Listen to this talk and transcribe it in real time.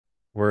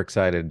We're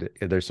excited.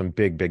 There's some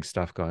big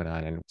stuff going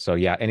on. And so,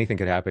 yeah, anything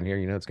could happen here.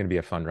 It's going to be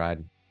a fun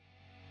ride.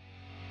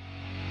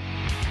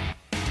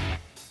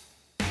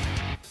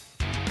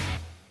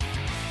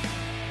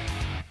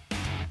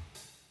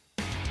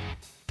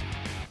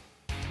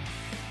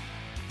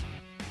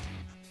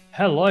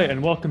 Hello,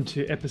 and welcome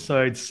to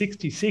episode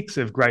 66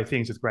 of Great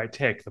Things with Great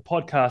Tech, the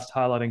podcast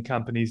highlighting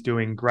companies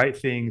doing great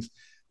things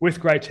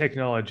with great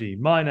technology.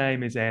 My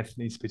name is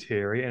Anthony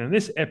Spiteri, and in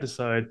this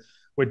episode,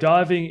 we're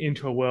diving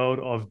into a world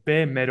of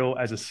bare metal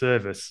as a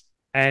service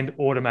and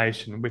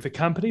automation with a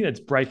company that's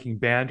breaking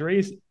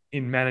boundaries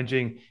in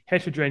managing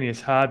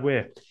heterogeneous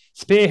hardware.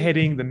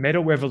 Spearheading the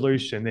metal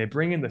revolution, they're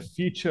bringing the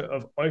future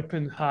of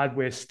open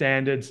hardware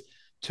standards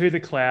to the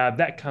cloud.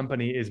 That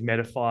company is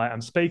Metify.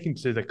 I'm speaking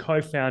to the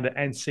co-founder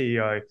and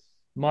CEO,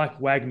 Mike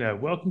Wagner.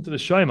 Welcome to the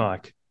show,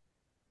 Mike.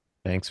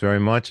 Thanks very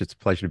much. It's a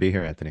pleasure to be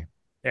here, Anthony.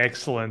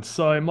 Excellent.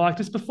 So, Mike,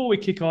 just before we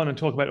kick on and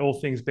talk about all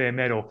things bare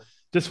metal,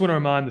 just want to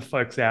remind the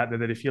folks out there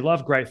that if you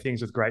love great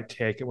things with great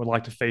tech and would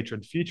like to feature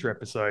in future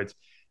episodes,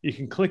 you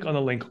can click on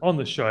the link on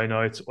the show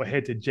notes or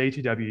head to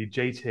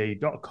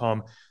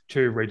gtwgt.com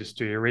to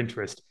register your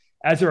interest.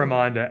 As a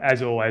reminder,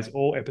 as always,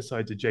 all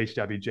episodes of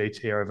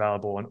GTWGT are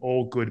available on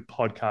all good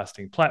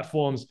podcasting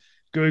platforms: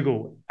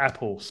 Google,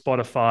 Apple,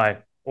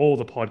 Spotify, all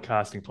the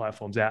podcasting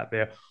platforms out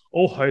there,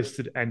 all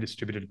hosted and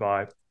distributed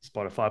by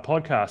Spotify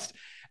Podcast.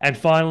 And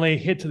finally,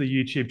 head to the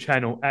YouTube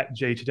channel at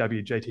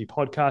GTWGT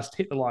Podcast,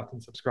 hit the like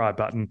and subscribe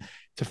button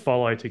to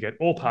follow to get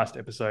all past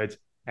episodes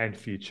and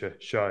future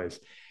shows.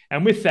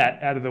 And with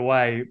that out of the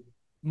way,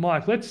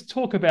 Mike, let's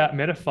talk about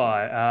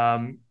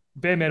Metify,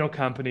 bare metal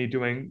company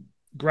doing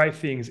great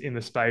things in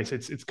the space.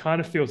 It's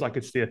kind of feels like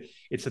it's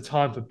the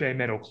time for bare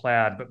metal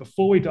cloud. But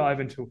before we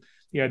dive into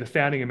the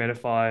founding of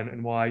Metify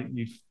and why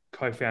you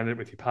co-founded it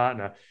with your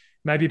partner,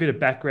 maybe a bit of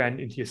background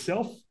into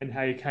yourself and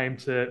how you came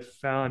to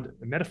found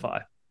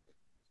Metify.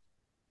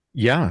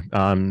 Yeah,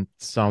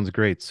 sounds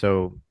great.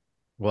 So,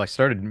 well, I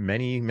started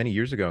many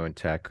years ago in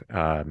tech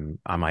on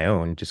my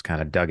own, just kind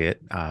of dug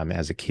it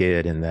as a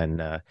kid. And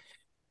then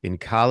in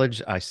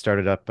college, I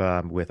started up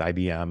with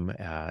IBM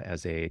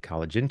as a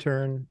college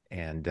intern.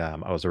 And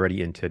I was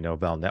already into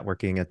Novell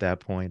networking at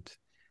that point.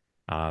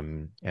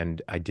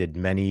 And I did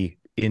many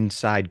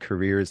inside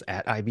careers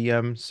at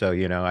IBM. So,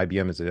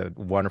 IBM is a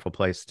wonderful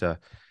place to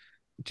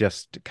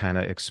just kind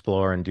of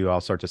explore and do all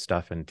sorts of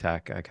stuff in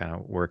tech. I kind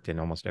of worked in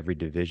almost every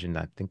division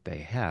I think they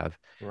have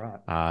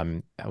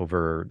Right.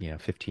 over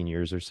 15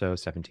 years or so,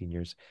 17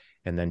 years,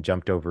 and then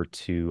jumped over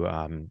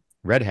to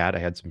Red Hat. I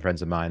had some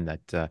friends of mine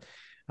that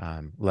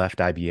left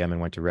IBM and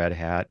went to Red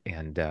Hat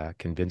and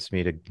convinced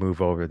me to move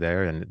over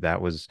there, and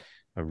that was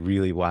a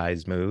really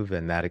wise move,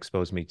 and that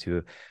exposed me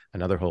to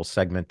another whole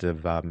segment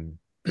of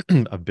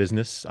of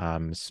business,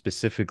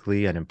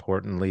 specifically and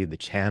importantly the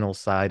channel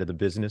side of the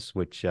business,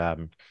 which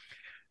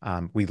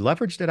we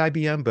leveraged at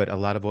IBM, but a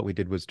lot of what we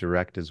did was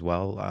direct as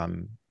well.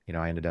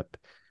 I ended up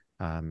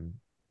um,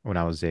 when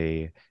I was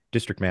a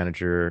district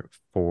manager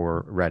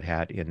for Red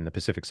Hat in the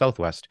Pacific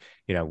Southwest.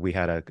 We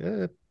had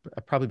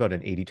probably about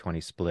an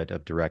 80-20 split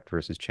of direct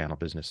versus channel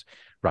business,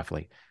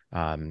 roughly.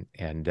 And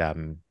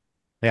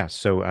yeah,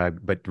 so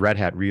but Red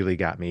Hat really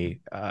got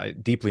me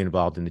deeply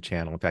involved in the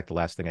channel. In fact, the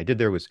last thing I did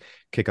there was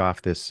kick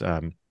off this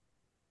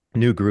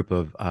new group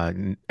of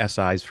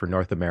SIs for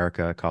North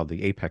America called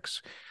the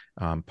Apex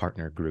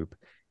partner group.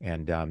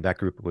 And that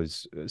group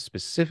was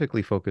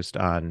specifically focused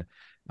on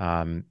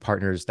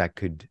partners that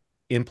could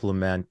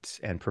implement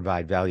and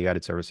provide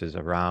value-added services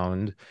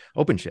around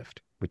OpenShift,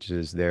 which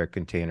is their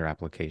container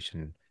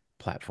application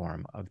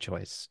platform of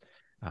choice.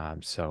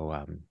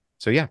 So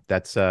yeah,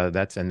 that's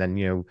and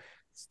then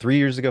 3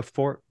 years ago,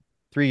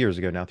 3 years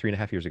ago now,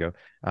 3.5 years ago,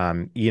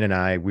 Ian and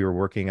I, we were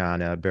working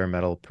on a bare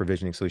metal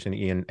provisioning solution.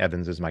 Ian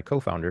Evans is my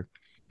co-founder,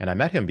 and I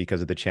met him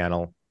because of the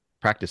channel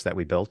practice that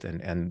we built,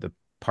 and the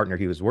partner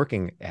he was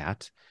working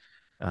at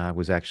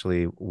was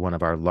actually one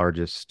of our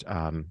largest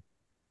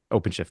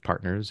OpenShift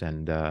partners,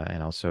 and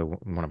also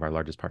one of our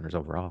largest partners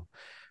overall,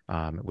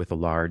 with a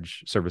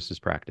large services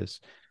practice.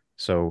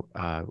 So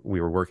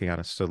we were working on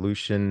a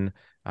solution.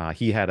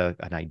 He had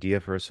an idea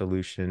for a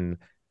solution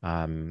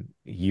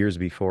years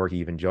before he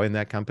even joined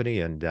that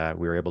company, and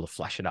we were able to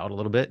flesh it out a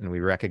little bit. And we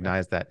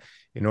recognized that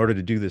in order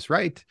to do this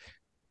right,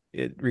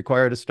 it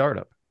required a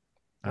startup.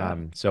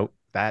 Right. So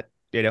that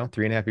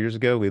 3.5 years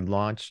ago, we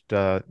launched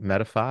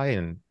Metify,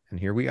 and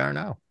here we are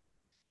now.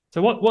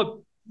 So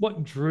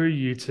what drew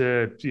you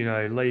to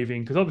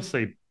leaving? Because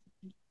obviously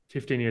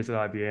 15 years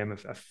at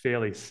IBM, a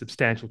fairly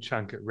substantial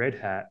chunk at Red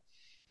Hat.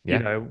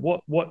 Yeah.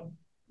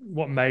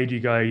 What made you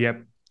go,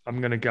 yep, I'm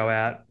going to go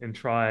out and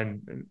try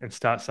and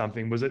start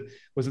something? Was it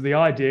the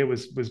idea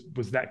was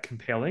that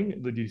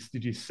compelling? Did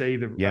you see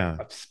Yeah.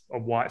 a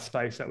white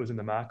space that was in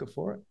the market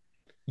for it?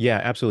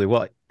 Yeah, absolutely.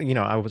 Well,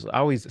 I was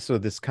always, so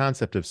this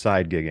concept of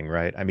side gigging,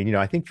 right? I mean,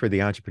 I think for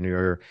the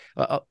entrepreneur,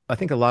 I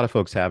think a lot of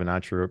folks have an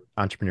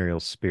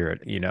entrepreneurial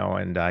spirit,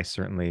 and I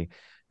certainly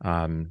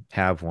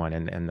have one.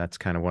 And that's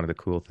kind of one of the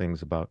cool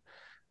things about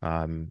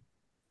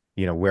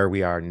where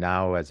we are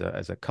now as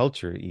a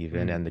culture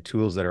even, Mm. and the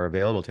tools that are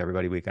available to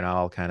everybody, we can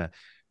all kind of,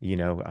 you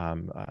know,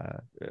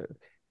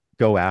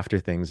 go after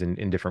things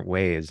in different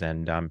ways.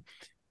 And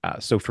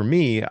so for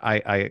me,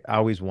 I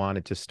always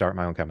wanted to start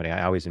my own company.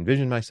 I always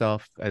envisioned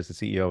myself as the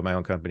CEO of my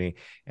own company.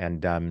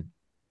 And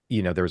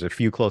there was a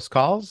few close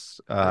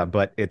calls, Yeah.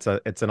 but it's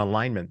an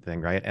alignment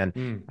thing, right? And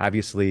Mm.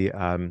 obviously,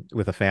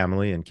 with a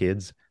family and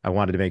kids, I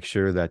wanted to make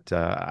sure that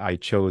I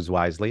chose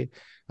wisely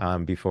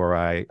before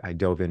I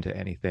dove into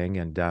anything.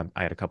 And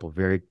I had a couple of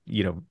very,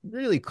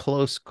 really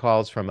close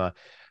calls from a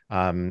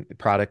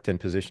product and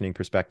positioning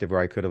perspective where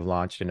I could have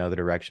launched in other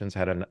directions.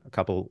 Had a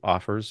couple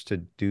offers to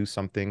do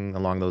something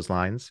along those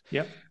lines,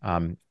 Yep.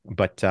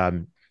 but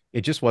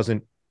it just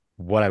wasn't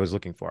what I was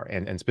looking for.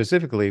 And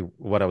specifically,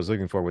 what I was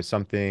looking for was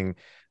something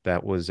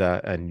that was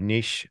a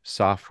niche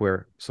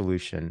software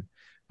solution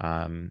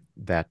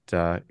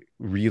that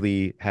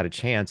really had a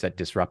chance at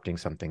disrupting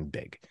something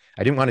big.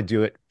 I didn't want to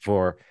do it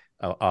for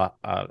a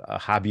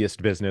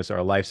hobbyist business or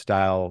a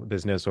lifestyle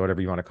business or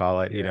whatever you want to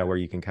call it, Yeah. where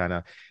you can kind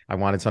of, I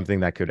wanted something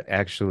that could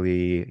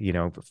actually,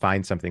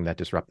 find something that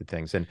disrupted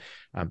things. And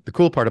the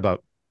cool part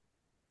about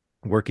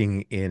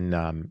working in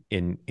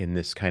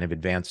this kind of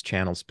advanced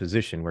channels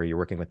position where you're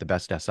working with the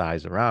best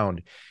SIs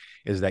around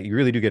is that you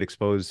really do get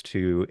exposed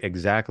to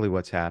exactly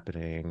what's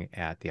happening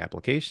at the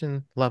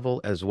application level,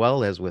 as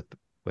well as with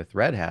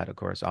Red Hat, of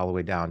course, all the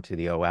way down to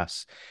the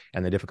OS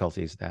and the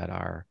difficulties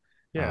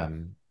Yeah.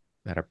 um,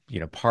 that are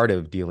part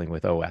of dealing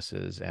with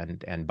OSs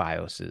and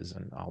BIOSes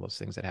and all those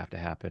things that have to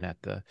happen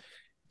at the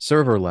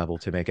server level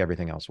to make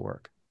everything else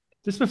work.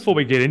 Just before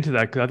we get into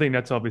that, because I think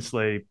that's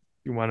obviously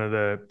one of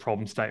the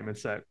problem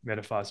statements that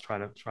Metify is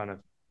trying to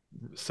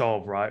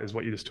solve, right? Is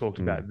what you just talked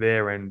Mm, about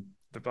there, and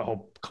the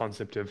whole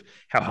concept of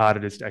how hard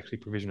it is to actually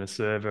provision a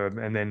server,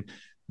 and then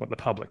what the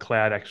public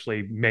cloud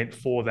actually meant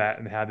for that,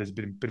 and how there's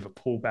been a bit of a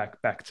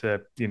pullback back to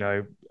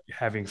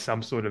having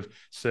some sort of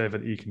server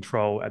that you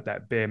control at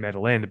that bare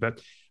metal end.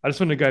 But I just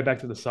want to go back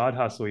to the side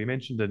hustle. You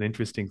mentioned an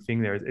interesting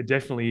thing there. It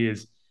definitely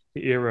is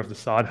the era of the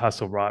side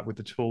hustle, right? With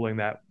the tooling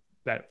that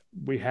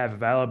we have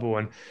available,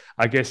 and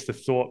I guess the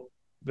thought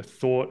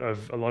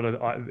of a lot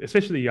of,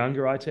 especially the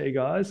younger IT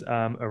guys,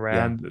 yeah,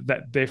 around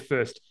that their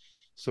first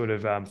sort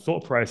of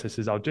thought process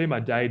is, I'll do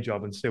my day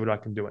job and see what I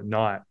can do at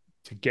night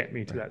to get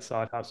me to right. that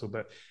side hustle.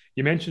 But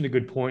you mentioned a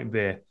good point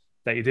there,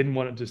 that you didn't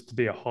want it just to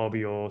be a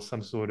hobby or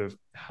some sort of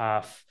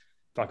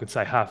if I could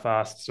say,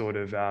 half-assed sort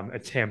of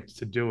attempt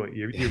to do it.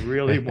 You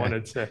really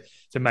wanted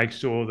to make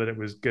sure that it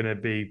was going to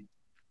be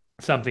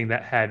something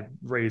that had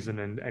reason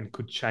and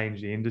could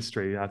change the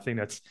industry. And I think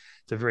it's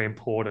a very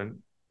important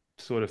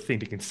sort of thing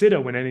to consider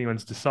when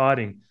anyone's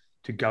deciding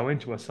to go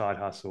into a side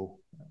hustle.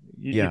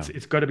 Yeah.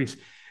 It's got to be,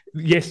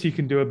 yes, you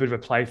can do a bit of a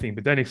plaything,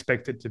 but don't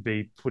expect it to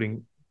be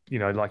putting,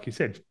 like you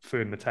said,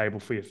 food on the table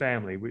for your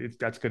family.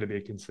 That's got to be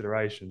a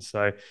consideration.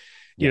 So,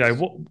 Yes.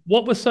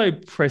 what was so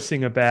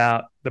pressing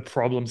about the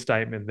problem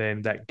statement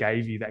then that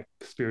gave you that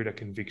spirit of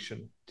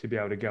conviction to be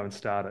able to go and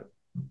start it?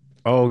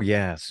 Oh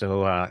yeah.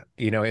 So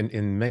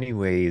in many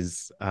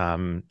ways,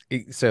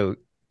 so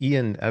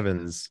Ian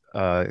Evans,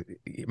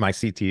 my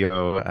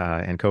CTO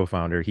and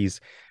co-founder, he's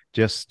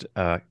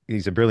a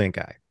brilliant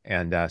guy.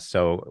 And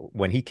so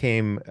when he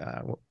came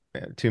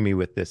to me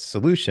with this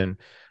solution,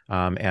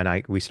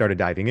 and we started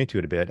diving into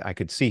it a bit, I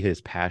could see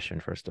his passion,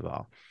 first of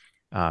all.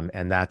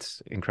 And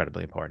that's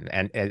incredibly important.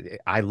 And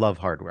I love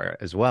hardware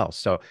as well.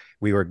 So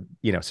we were,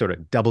 sort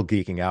of double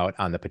geeking out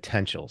on the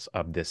potentials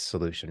of this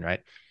solution, right?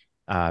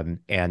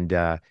 And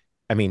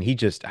I mean,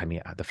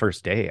 the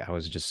first day I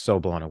was just so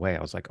blown away.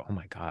 I was like, oh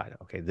my God,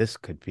 okay, this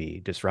could be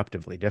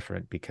disruptively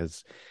different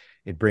because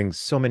it brings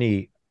so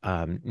many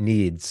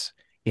needs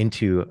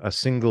into a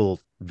single,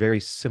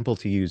 very simple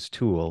to use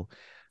tool.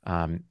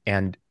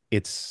 And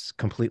it's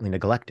completely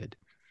neglected.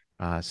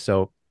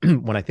 So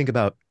when I think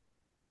about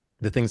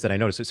the things that I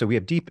noticed. So we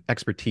have deep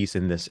expertise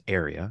in this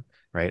area,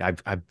 right?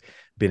 I've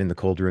been in the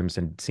cold rooms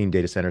and seen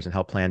data centers and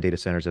helped plan data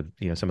centers of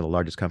some of the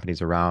largest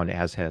companies around,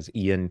 as has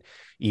Ian.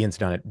 Ian's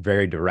done it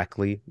very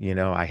directly.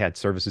 I had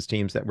services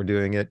teams that were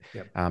doing it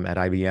Yep. at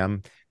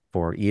IBM.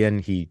 For Ian,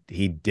 he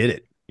did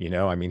it.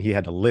 I mean, he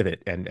had to live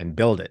it and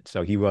build it.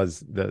 So he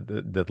was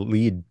the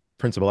lead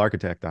principal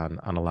architect on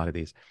a lot of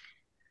these.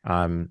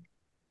 Um,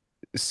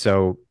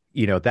 so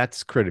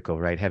that's critical,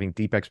 right? Having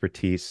deep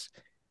expertise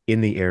in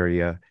the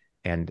area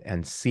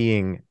and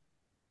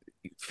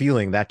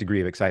feeling that degree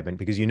of excitement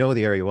because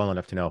the area well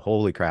enough to know,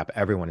 holy crap,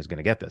 everyone is going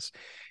to get this.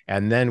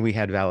 And then we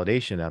had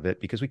validation of it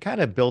because we kind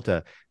of built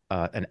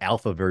an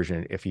alpha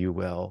version, if you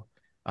will.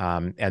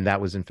 And that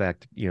was in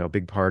fact, a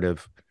big part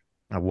of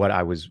what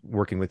I was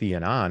working with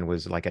Ian on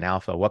was like an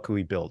alpha. What could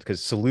we build?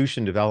 Because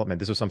solution development,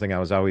 this was something I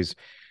was always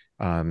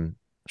um,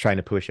 trying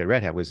to push at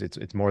Red Hat, was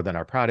it's more than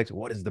our products.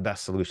 What is the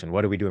best solution?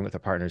 What are we doing with the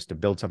partners to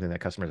build something that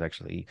customers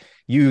actually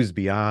use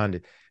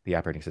beyond the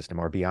operating system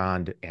or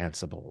beyond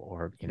Ansible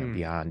or Mm.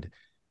 beyond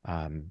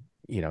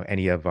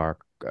any of our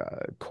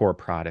core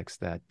products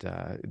that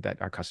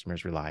our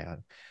customers rely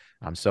on.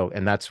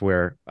 And that's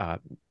where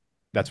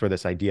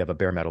this idea of a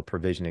bare metal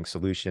provisioning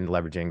solution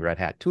leveraging Red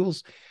Hat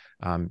tools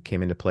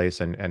came into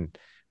place, and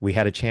we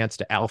had a chance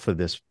to alpha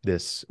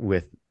this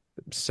with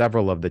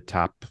several of the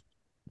top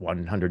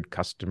 100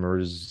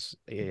 customers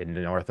in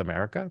North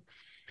America.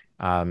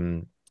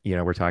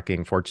 We're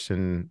talking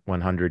Fortune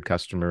 100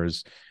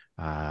 customers,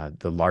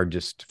 the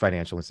largest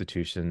financial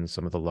institutions,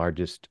 some of the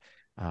largest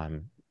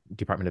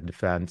Department of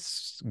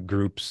Defense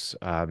groups,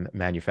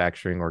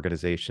 manufacturing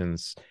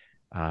organizations,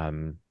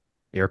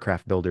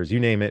 aircraft builders, you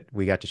name it.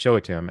 We got to show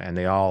it to them, and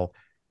they all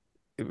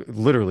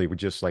literally were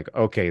just like,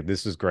 okay,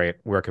 this is great.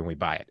 Where can we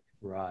buy it?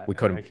 Right. We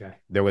couldn't, Okay.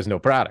 there was no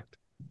product,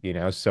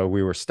 so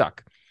we were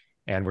stuck.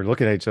 And we're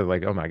looking at each other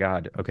like, oh my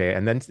God, okay.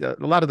 And then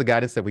a lot of the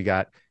guidance that we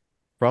got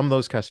from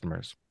those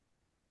customers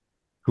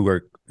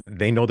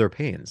they know their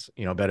pains,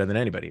 better than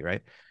anybody,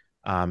 right?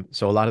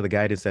 So a lot of the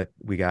guidance that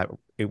we got,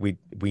 we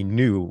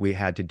knew we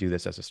had to do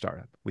this as a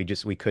startup.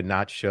 We could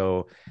not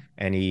show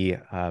any,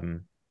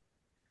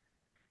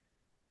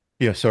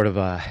 sort of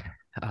uh,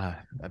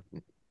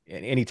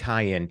 any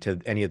tie-in to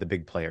any of the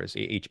big players,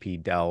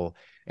 HP, Dell,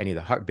 any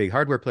of the big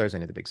hardware players,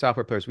 any of the big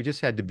software players. We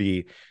just had to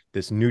be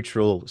this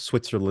neutral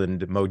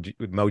Switzerland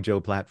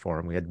Mojo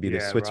platform. We had to be this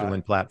Yeah, right.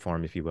 Switzerland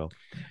platform, if you will,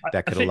 that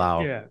I could think,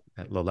 allow yeah,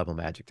 that low-level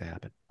magic to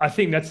happen. I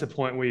think that's the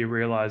point where you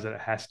realize that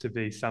it has to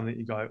be something that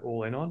you go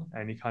all in on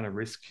and you kind of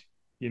risk,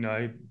 you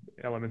know,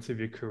 elements of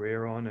your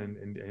career on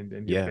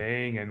and your Yeah.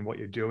 being and what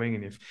you're doing.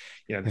 And if,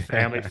 the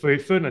family,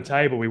 food on the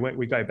table,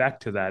 we go back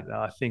to that.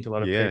 I think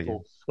Yeah, yeah,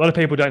 a lot of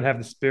people don't have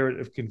the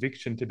spirit of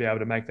conviction to be able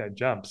to make that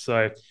jump.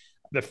 So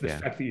the yeah.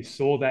 fact that you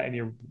saw that and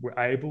you were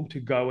able to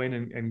go in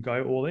and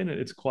go all in,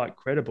 it's quite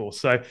credible.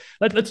 So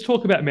let's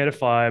talk about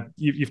Metify.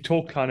 You've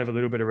talked kind of a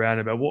little bit around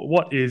about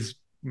what is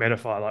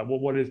Metify like.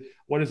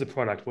 What is the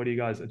product? What are you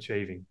guys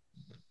achieving?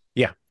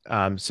 Yeah.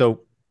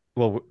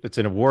 Well, it's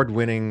an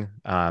award-winning,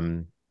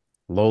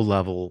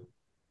 low-level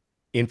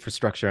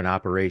infrastructure and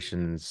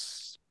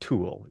operations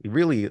tool,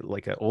 really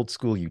like an old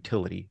school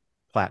utility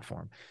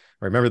platform.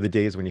 I remember the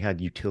days when you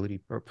had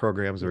utility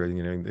programs, or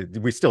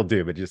we still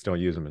do, but just don't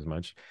use them as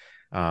much.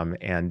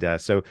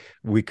 So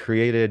we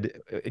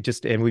created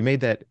and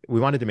we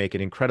wanted to make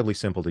it incredibly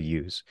simple to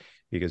use,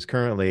 because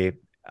currently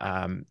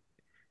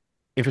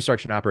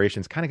infrastructure and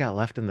operations kind of got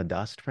left in the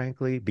dust,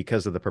 frankly,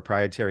 because of the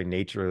proprietary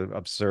nature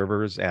of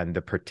servers and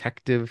the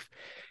protective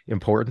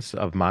importance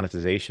of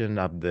monetization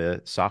of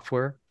the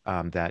software,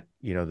 that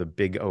the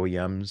big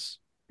OEMs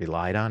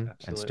relied on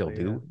and still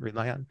Absolutely, yeah. do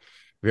rely on.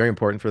 Very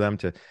important for them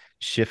to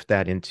shift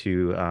that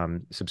into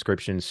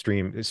subscription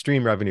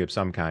stream revenue of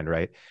some kind,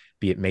 right?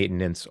 Be it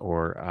maintenance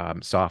or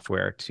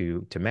software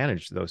to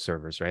manage those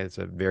servers, right? It's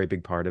a very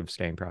big part of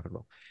staying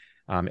profitable.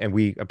 And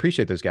we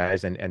appreciate those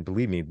guys. And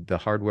believe me, the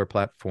hardware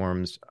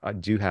platforms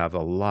do have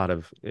a lot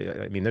of,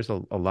 there's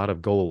a lot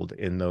of gold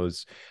in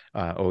those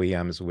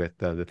OEMs with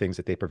the things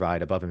that they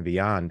provide above and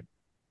beyond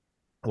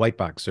white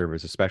box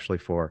servers, especially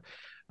for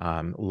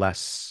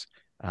less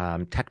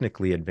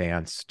technically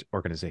advanced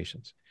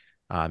organizations.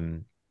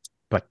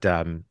 But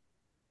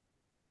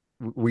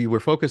we were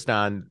focused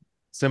on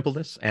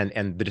simpleness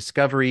and the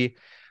discovery,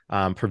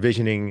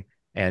 provisioning,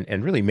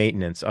 and really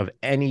maintenance of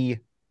any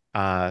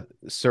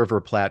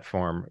server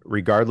platform,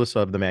 regardless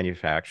of the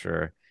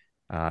manufacturer,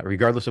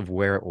 regardless of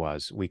where it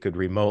was. We could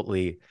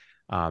remotely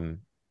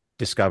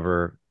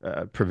discover,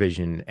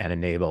 provision, and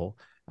enable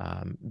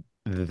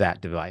that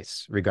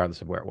device,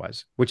 regardless of where it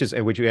was, which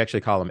we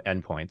actually call them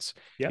endpoints,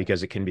 Yep.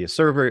 because it can be a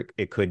server,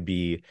 it could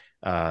be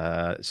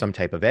some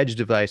type of edge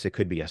device, it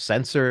could be a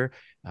sensor,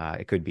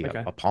 it could be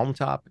Okay. a palm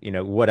top,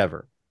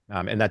 whatever.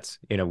 And that's,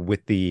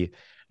 with the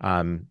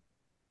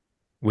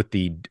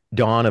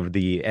dawn of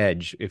the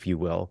edge, if you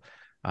will,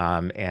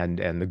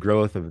 and the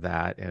growth of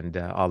that, and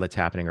all that's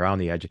happening around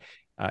the edge,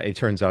 it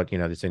turns out,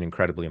 it's an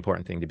incredibly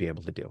important thing to be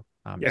able to do.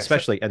 Yeah. So,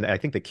 Especially, and I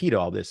think the key to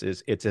all this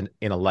is it's in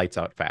a lights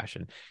out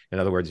fashion. In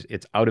other words,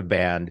 it's out of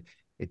band.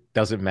 It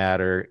doesn't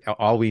matter.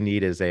 All we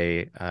need is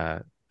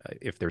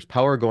if there's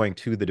power going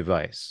to the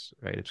device,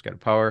 right? It's got a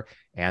power,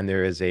 and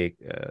there is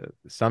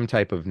some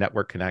type of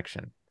network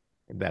connection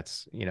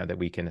that's, that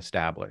we can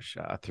establish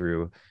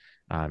through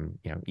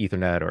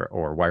Ethernet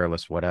or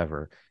wireless,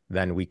 whatever.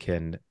 Then we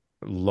can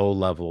low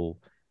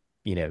level,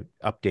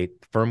 update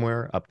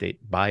firmware, update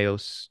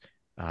BIOS,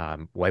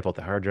 wipe out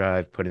the hard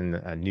drive, put in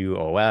a new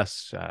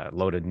OS,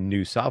 load a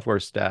new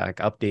software stack,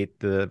 update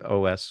the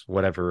OS,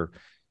 whatever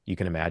you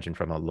can imagine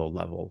from a low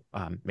level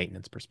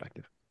maintenance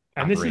perspective.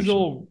 and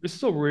Operation. this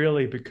is all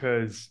really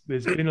because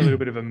there's been a little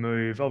bit of a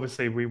move.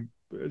 Obviously,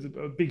 there's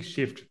a big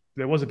shift.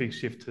 There was a big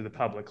shift to the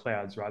public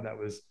clouds, right?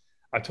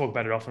 I talk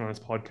about it often on this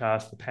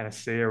podcast, the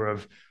panacea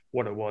of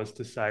what it was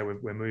to say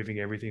we're moving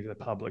everything to the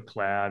public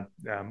cloud.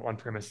 On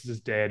premises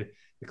is dead.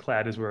 The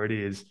cloud is where it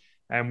is.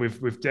 And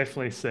we've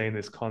definitely seen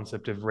this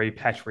concept of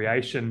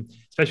repatriation,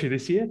 especially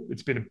this year.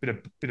 It's been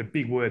a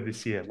big word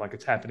this year. Like,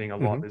 it's happening a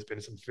lot. Mm-hmm. There's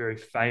been some very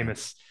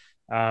famous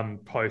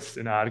posts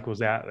and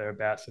articles out there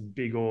about some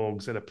big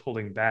orgs that are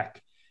pulling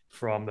back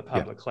from the Yeah.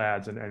 public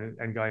clouds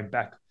and going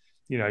back,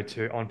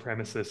 to on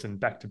premises and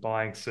back to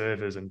buying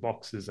servers and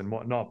boxes and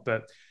whatnot.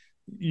 But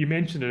you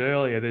mentioned it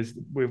earlier. There's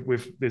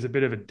a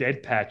bit of a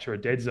dead patch or a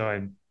dead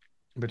zone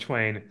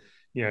between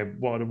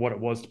what it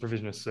was to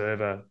provision a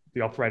server,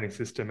 the operating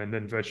system, and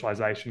then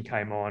virtualization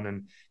came on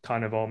and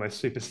kind of almost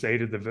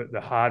superseded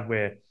the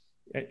hardware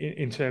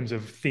in terms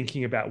of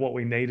thinking about what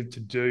we needed to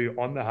do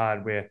on the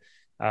hardware.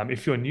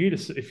 If you're new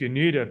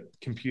to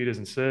computers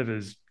and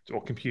servers,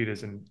 or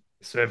computers and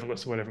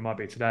serverless or whatever it might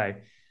be today,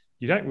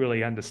 you don't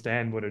really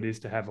understand what it is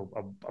to have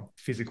a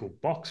physical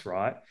box,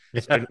 right?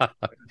 So you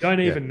don't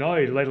Yeah. even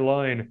know, let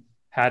alone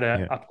how to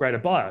Yeah. upgrade a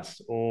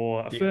BIOS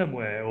or a Yeah.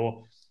 firmware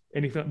or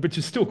anything, which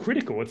is still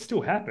critical. It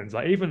still happens.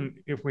 Like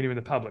even if when you're in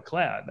the public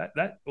cloud,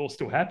 that all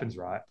still happens,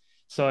 right?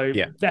 So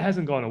Yeah. that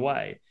hasn't gone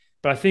away.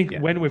 But I think Yeah.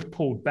 when we've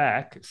pulled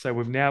back, so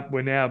we're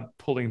now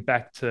pulling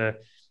back to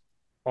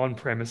on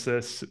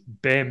premises.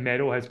 Bare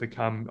metal has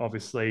become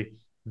obviously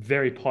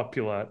very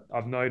popular.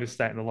 I've noticed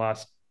that in the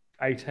last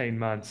 18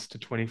 months to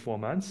 24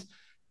 months,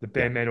 the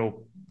bare Yeah.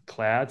 metal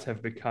clouds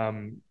have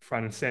become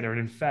front and center. And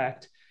in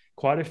fact,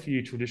 quite a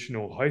few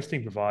traditional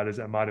hosting providers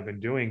that might have been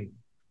doing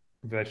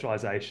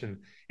virtualization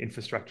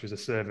infrastructure as a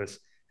service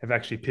have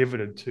actually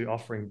pivoted to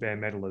offering bare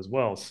metal as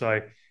well.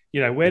 So,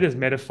 where Yeah. does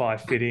Metify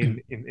fit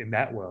in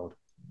that world?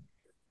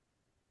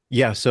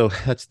 Yeah, so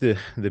that's the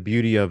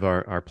beauty of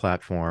our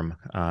platform,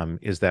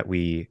 is that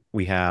we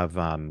have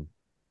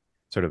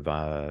sort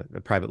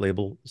of private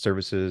label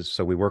services.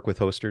 So we work with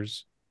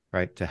hosters,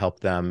 right, to help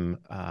them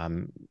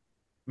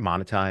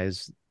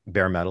monetize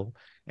bare metal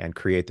and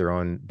create their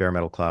own bare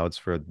metal clouds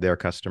for their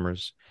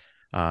customers,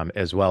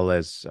 as well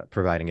as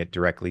providing it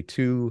directly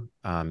to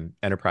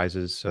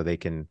enterprises so they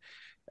can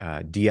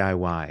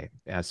DIY.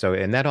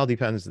 And that all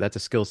depends. That's a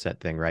skill set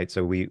thing, right?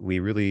 So we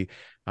really,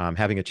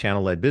 having a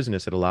channel led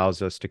business, it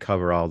allows us to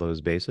cover all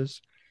those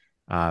bases.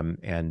 Some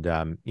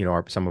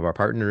of our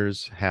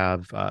partners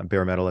have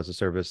bare metal as a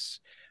service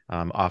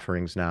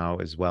offerings now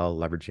as well,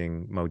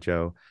 leveraging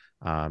Mojo,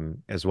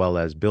 as well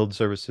as build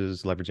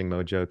services leveraging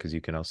Mojo, because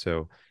you can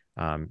also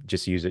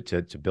just use it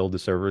to build the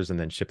servers and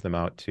then ship them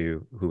out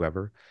to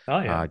whoever, Oh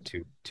yeah,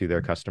 to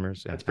their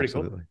customers. Yeah, that's pretty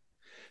cool. absolutely.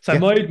 So Yeah,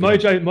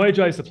 yeah.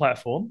 Mojo is the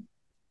platform,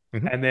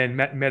 Mhm. and then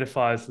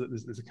Metify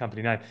is a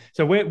company name.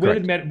 So Correct. where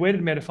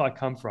did Metify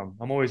come from?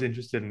 I'm always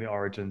interested in the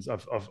origins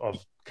of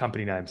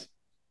company names.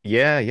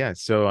 Yeah, yeah.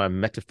 So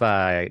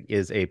Metify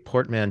is a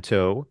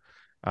portmanteau,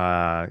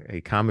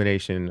 a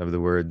combination of the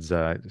words.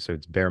 So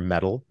it's bare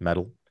metal,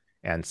 metal,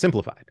 and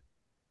simplified.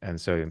 And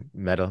so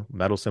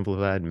metal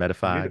simplified,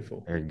 Metify.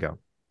 Beautiful. There you go.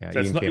 Yeah, So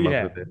it's Ian not, came up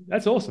yeah, with it.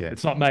 that's awesome. Yeah,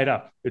 It's not made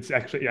up. It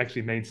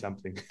actually means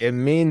something. it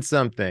means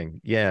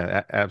something.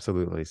 Yeah,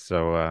 absolutely.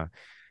 So,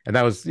 and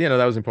that was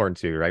important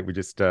too, right? We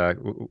just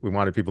we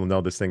wanted people to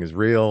know this thing is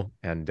real,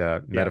 and Yeah.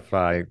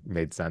 Metify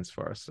made sense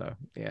for us. So,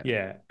 yeah.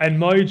 Yeah. And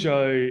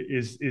Mojo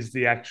is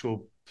the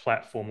actual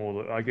platform,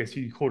 or I guess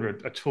you called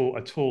it a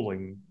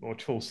tooling or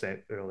tool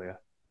set earlier.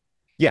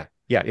 Yeah,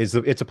 yeah, it's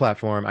a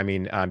platform. I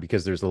mean,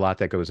 because there's a lot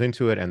that goes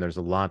into it, and there's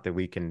a lot that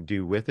we can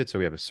do with it. So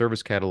we have a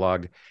service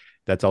catalog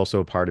that's also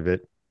a part of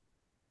it,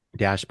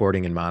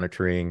 dashboarding and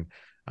monitoring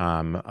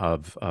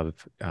of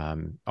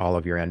all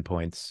of your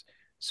endpoints.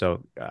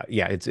 So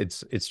yeah,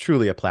 it's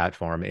truly a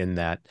platform in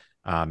that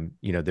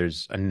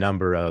there's a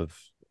number of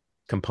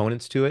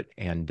components to it,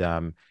 and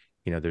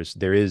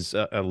there is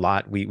a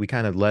lot. We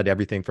kind of led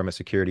everything from a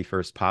security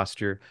first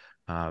posture,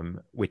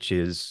 which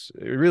is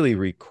really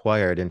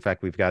required. In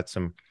fact, we've got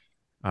some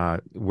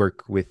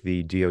work with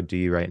the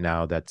DoD right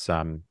now that's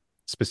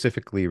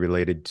specifically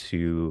related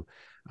to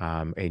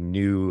a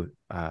new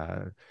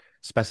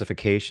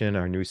specification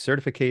or new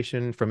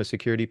certification from a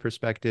security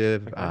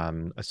perspective,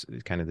 Okay.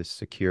 kind of the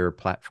secure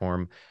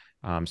platform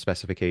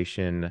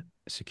specification,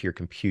 secure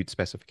compute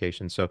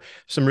specification. So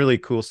some really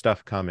cool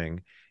stuff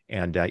coming.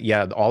 And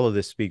yeah, all of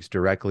this speaks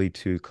directly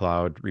to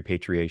cloud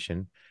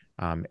repatriation,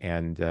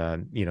 and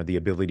the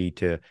ability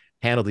to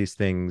handle these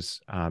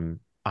things on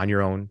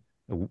your own,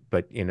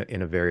 but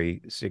in a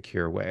very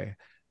secure way.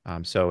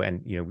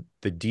 The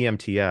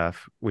DMTF,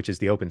 which is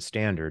the open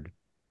standard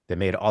that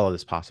made all of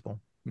this possible.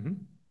 Mm-hmm.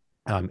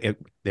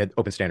 The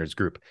Open Standards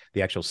Group.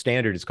 The actual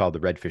standard is called the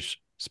Redfish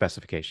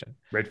specification.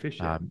 Redfish,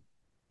 yeah.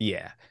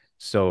 Yeah.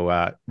 So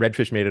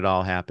Redfish made it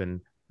all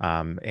happen.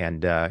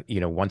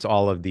 Once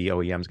all of the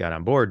OEMs got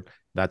on board,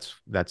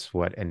 that's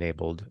what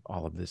enabled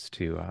all of this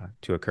to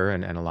occur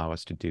and allow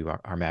us to do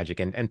our magic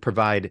and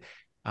provide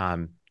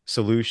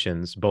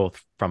solutions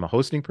both from a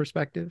hosting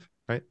perspective,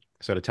 right?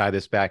 So to tie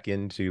this back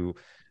into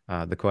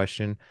the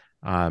question,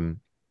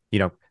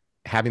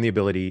 having the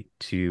ability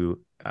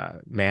to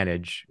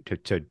manage,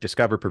 to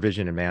discover,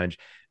 provision, and manage,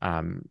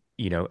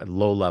 at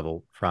low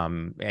level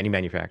from any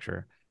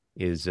manufacturer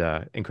is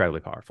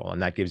incredibly powerful,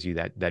 and that gives you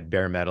that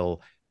bare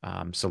metal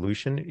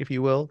solution, if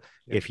you will.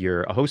 Yeah. If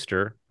you're a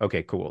hoster,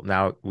 okay, cool.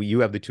 Now you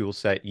have the tool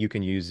set, you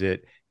can use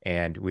it,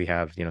 and we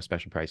have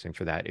special pricing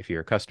for that. If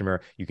you're a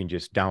customer, you can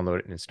just download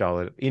it and install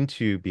it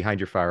into behind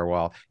your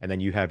firewall, and then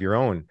you have your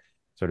own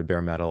sort of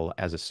bare metal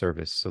as a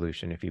service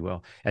solution, if you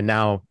will. And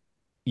now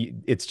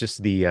it's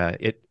just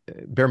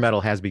bare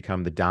metal has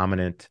become the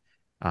dominant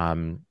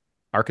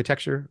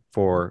architecture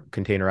for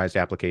containerized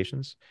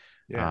applications.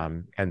 Yeah.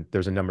 And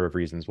there's a number of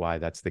reasons why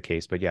that's the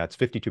case. But yeah, it's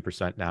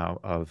 52% now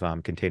of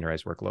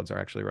containerized workloads are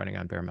actually running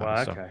on bare metal.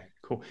 Wow. So Okay.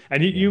 Cool.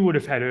 And you, yeah. you would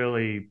have had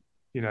early,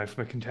 from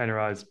a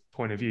containerized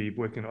point of view, you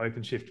worked in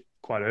OpenShift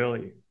quite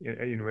early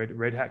in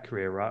Red Hat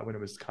career, right? When it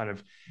was kind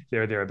of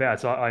there or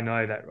thereabouts. I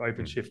know that Mm.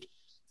 OpenShift,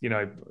 you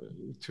know,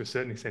 to a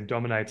certain extent,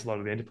 dominates a lot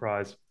of the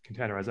enterprise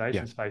Yeah.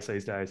 containerization space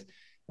these days.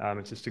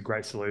 It's just a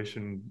great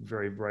solution,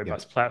 very Yeah.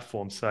 robust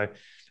platform. So,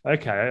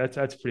 okay,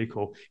 that's pretty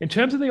cool. In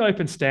terms of the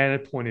open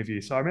standard point of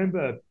view, so I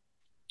remember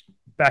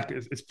back,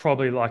 it's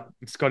probably like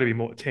it's got to be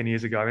more 10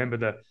 years ago. I remember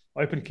the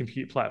open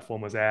compute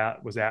platform was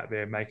out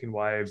there making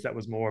waves. That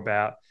was more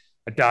about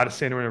a data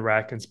center and a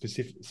rack and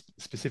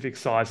specific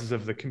sizes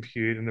of the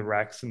compute and the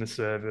racks and the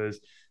servers,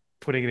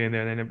 putting it in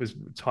there, and then it was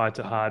tied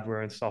to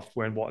hardware and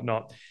software and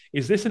whatnot.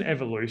 Is this an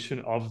evolution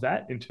of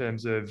that in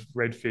terms of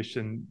Redfish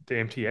and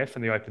DMTF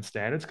and the open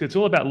standards? Because it's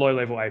all about low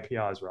level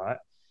APIs, right?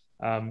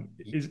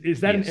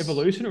 Is that an Yes.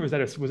 evolution, or was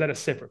that a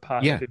separate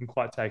path that Yeah. didn't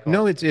quite take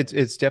No, off?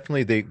 it's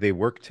definitely they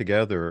work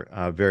together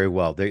very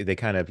well. They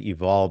kind of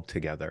evolve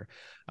together.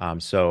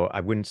 So I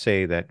wouldn't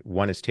say that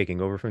one is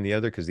taking over from the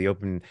other because the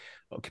open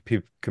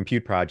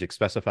compute project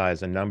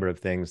specifies a number of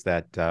things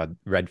that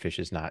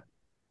Redfish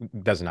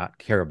does not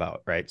care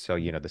about, right? So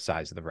the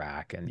size of the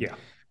rack and Yeah.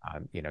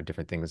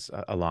 different things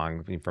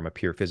along from a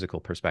pure physical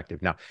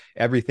perspective. Now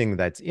everything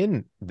that's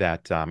in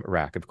that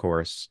rack, of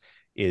course,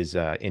 is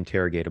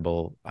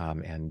interrogatable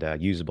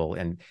and usable,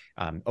 and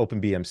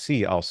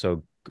OpenBMC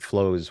also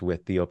flows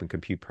with the Open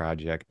Compute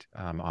project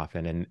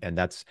often, and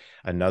that's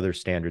another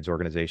standards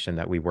organization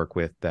that we work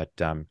with that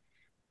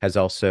has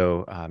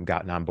also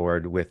gotten on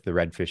board with the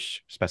Redfish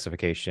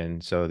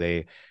specification, so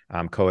they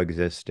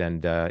coexist,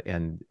 and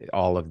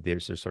all of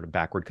there's sort of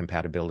backward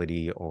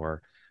compatibility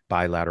or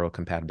bilateral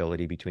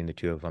compatibility between the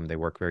two of them. They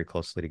work very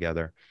closely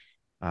together.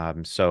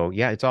 So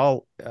yeah, it's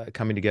all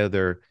coming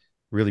together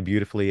really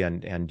beautifully,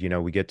 and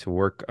we get to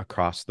work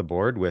across the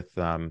board with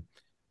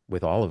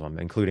all of them,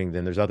 including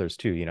then there's others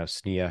too.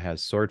 SNIA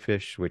has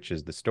Swordfish, which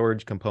is the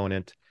storage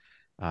component.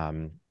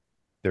 Um,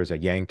 there's a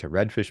Yang to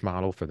Redfish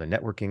model for the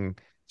networking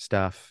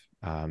stuff.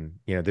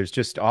 There's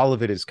just all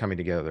of it is coming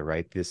together,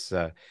 right? This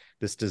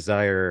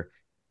desire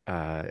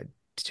uh,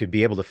 to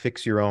be able to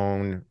fix your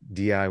own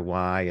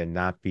DIY and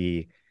not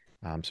be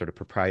sort of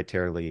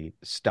proprietarily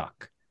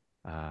stuck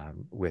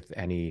with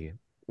any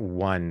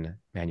one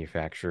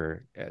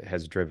manufacturer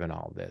has driven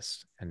all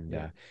this. And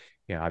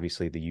Yeah.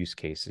 obviously the use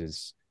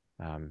cases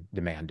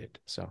demanded.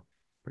 So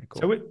pretty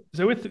So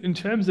cool. with in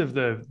terms of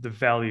the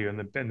value and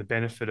the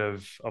benefit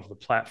of the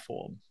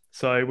platform.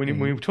 So when Mhm.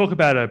 we talk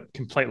about a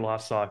complete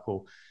life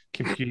cycle,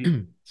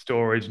 compute,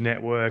 storage,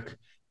 network,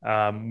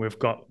 we've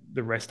got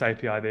the REST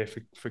API there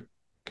for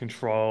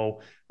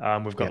control.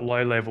 We've got Yeah.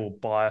 low level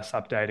BIOS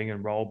updating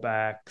and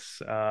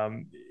rollbacks.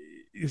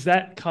 Is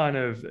that kind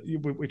of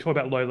we talk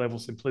about low level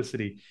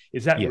simplicity?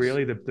 Is that Yes.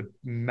 really the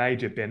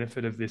major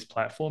benefit of this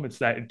platform? It's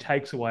that it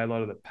takes away a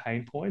lot of the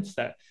pain points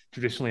that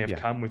traditionally have Yeah.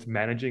 come with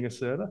managing a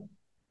server.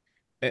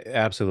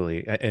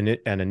 Absolutely.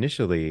 And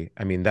initially,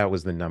 I mean, that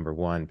was the number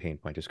one pain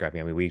point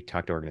describing. I mean, we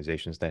talked to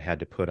organizations that had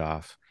to put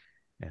off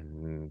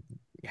and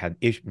had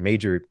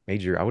major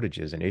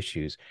outages and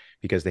issues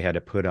because they had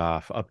to put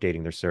off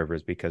updating their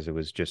servers because it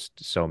was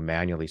just so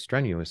manually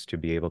strenuous to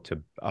be able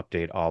to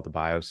update all the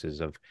BIOSes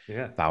of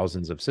Yeah.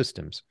 thousands of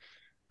systems.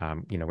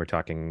 We're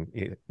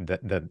talking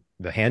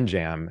the hand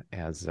jam,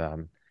 as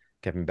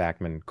Kevin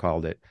Backman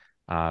called it,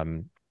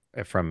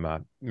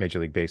 from Major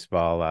League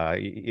Baseball.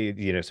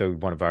 So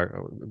one of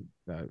our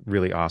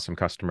really awesome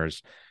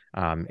customers,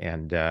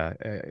 and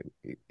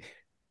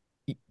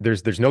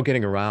there's no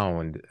getting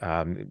around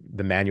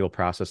the manual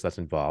process that's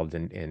involved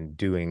in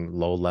doing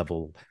low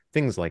level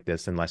things like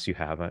this unless you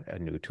have a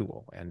new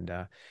tool. And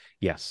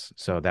yes,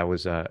 so that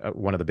was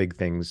one of the big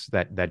things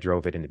that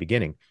drove it in the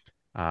beginning.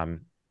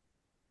 Um,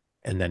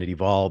 and then it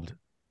evolved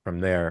from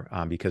there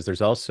because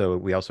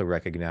we also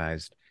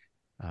recognized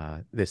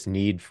this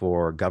need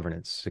for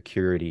governance,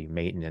 security,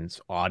 maintenance,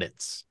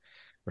 audits,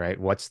 right?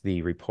 What's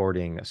the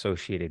reporting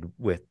associated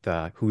with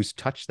who's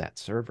touched that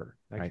server,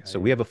 right? So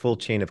Okay. we Yeah. have a full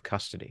chain of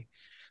custody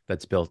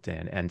that's built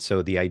in. And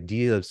so the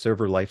idea of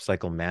server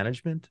lifecycle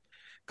management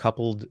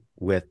coupled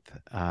with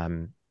a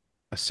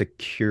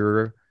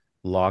secure,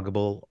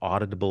 loggable,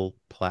 auditable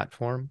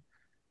platform,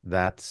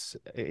 that's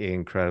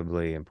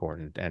incredibly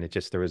important. And it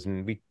just, there was,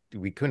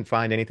 we couldn't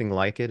find anything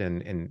like it.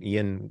 And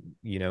Ian,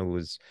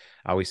 was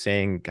always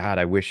saying, God,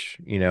 I wish,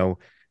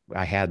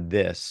 I had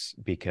this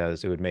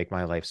because it would make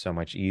my life so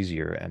much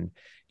easier. And,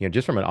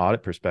 just from an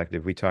audit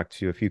perspective, we talked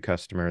to a few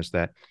customers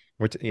that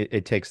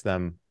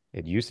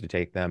it used to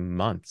take them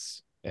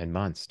months and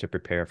months to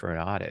prepare for an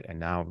audit. And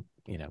now,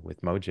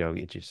 with Mojo,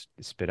 you just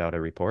spit out a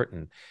report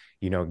and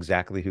you know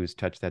exactly who's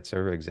touched that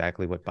server,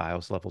 exactly what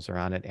BIOS levels are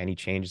on it, any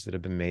changes that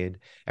have been made.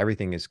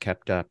 Everything is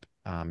kept up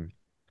and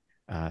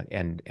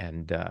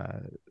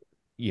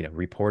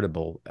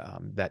reportable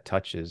that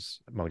touches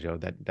Mojo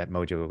that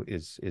Mojo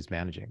is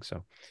managing.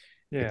 So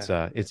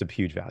Yeah. it's a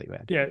huge value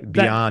add Yeah. That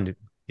beyond.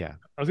 Yeah,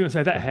 I was going to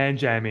say go that ahead. hand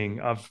jamming.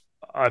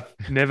 I've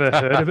never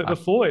heard of it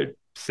before.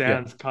 Yeah.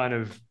 sounds kind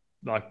of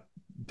like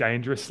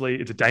dangerously.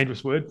 It's a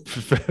dangerous word.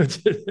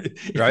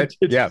 Right.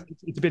 Yeah.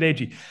 It's a bit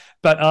edgy,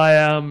 but I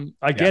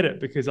Yeah. get it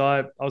because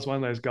I was one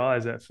of those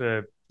guys that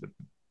for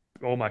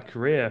all my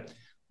career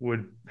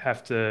would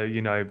have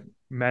to,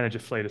 manage a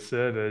fleet of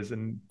servers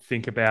and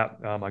think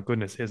about, oh my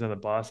goodness, here's another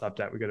BIOS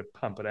update. We've got to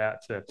pump it out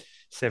to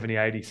 70,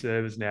 80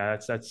 servers now.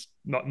 That's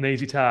not an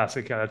easy task.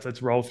 Okay,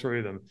 let's roll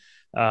through them.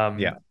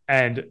 Yeah.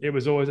 And it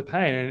was always a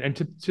pain. And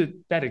to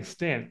that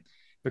extent,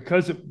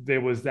 because there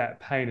was that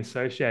pain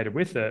associated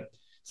with it,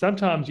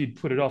 sometimes you'd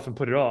put it off and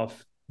put it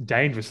off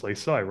dangerously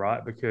so,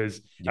 right? Because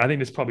Yeah. I think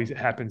this probably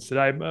happens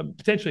today,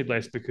 potentially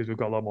less because we've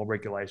got a lot more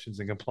regulations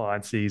and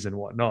compliances and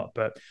whatnot.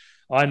 But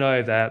I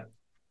know that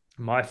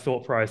my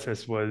thought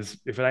process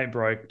was if it ain't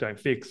broke, don't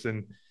fix.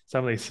 And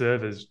some of these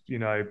servers,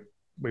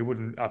 we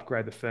wouldn't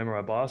upgrade the firmware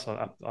or BIOS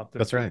up them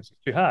That's because right. it's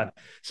too hard.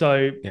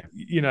 So,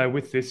 Yeah.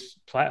 with this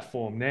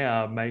platform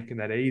now making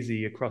that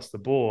easy across the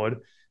board,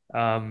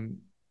 um,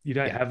 you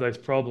don't Yeah. have those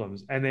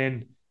problems. And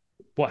then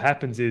what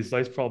happens is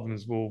those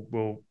problems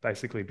will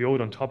basically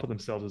build on top of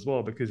themselves as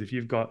well. Because if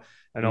you've got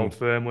an old Mm,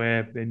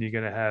 firmware, then you're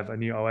going to have a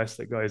new OS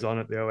that goes on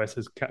it. The OS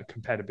has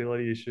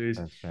compatibility issues.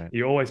 that's right.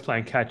 You're always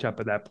playing catch up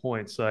at that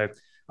point. So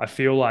I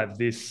feel like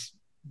this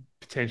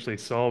potentially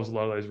solves a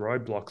lot of those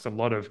roadblocks a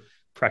lot of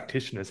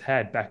practitioners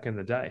had back in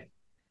the day.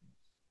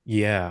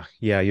 Yeah,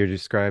 yeah, you're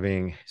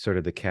describing sort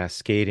of the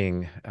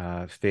cascading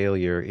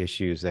failure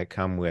issues that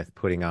come with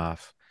putting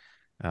off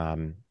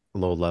um,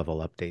 low-level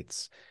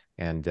updates,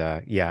 and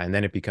yeah, and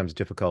then it becomes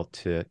difficult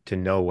to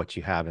know what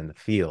you have in the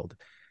field.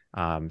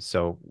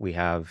 So we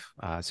have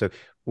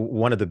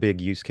one of the big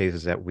use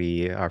cases that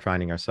we are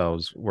finding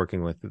ourselves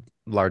working with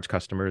large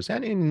customers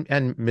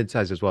and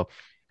mid-size as well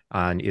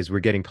on is we're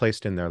getting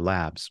placed in their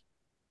labs.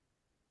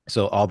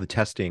 So all the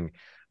testing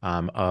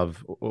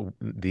of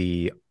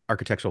the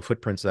architectural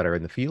footprints that are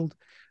in the field,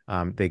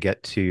 they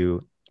get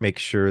to make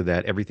sure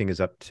that everything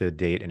is up to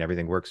date and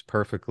everything works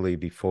perfectly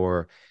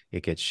before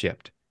it gets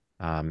shipped.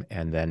 And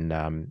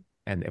then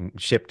and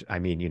shipped, I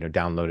mean,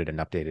 downloaded and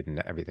updated and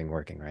everything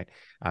working, right?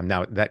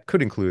 Now that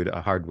could include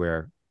a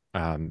hardware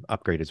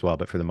upgrade as well,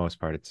 but for the most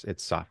part,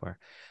 it's software.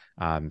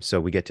 So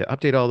we get to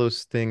update all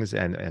those things,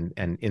 and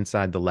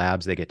inside the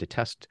labs, they get to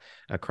test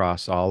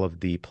across all of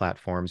the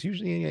platforms.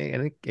 Usually,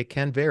 and it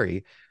can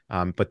vary,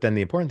 but then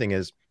the important thing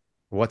is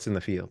what's in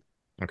the field.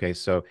 Okay,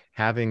 so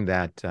having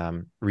that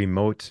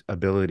remote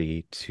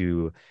ability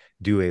to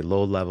do a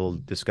low-level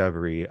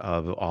discovery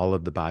of all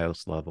of the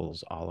BIOS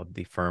levels, all of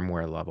the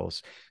firmware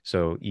levels.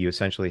 So you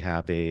essentially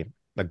have a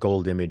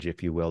gold image,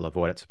 if you will, of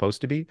what it's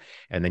supposed to be,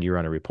 and then you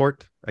run a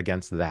report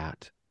against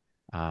that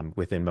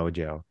within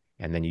Mojo,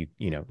 and then you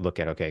look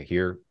at, okay,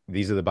 here,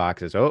 these are the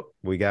boxes. Oh,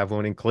 we got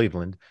one in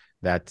Cleveland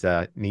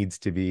that needs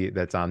to be,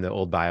 that's on the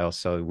old BIOS,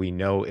 so we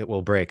know it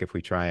will break if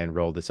we try and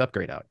roll this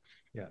upgrade out.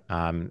 Yeah.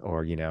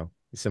 Or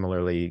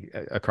similarly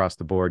across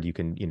the board, you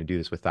can do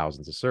this with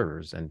thousands of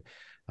servers, and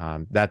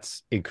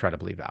that's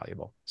incredibly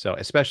valuable. So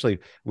especially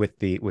with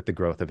the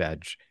growth of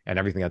Edge and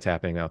everything that's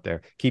happening out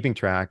there, keeping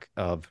track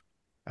of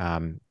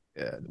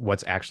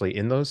what's actually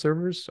in those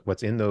servers,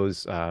 what's in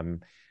those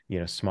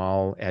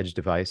small edge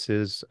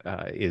devices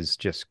is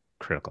just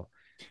critical.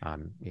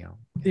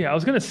 Yeah, I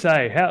was going to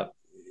say how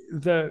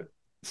the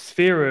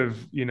sphere of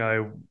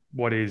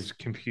what is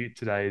compute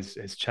today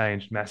has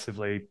changed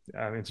massively.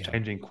 It's Yeah.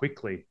 changing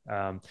quickly.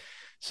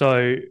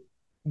 So,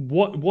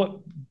 what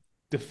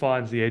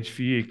defines the edge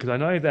for you? Because I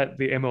know that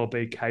the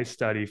MLB case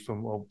study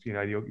from one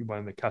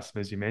of the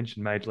customers you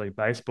mentioned, Major League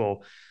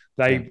Baseball,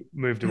 Yeah. they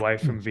moved away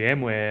from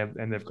VMware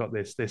and they've got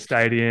their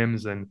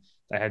stadiums and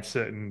they had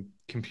certain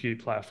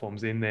compute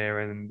platforms in there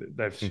and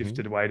they've Hmm.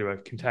 shifted away to a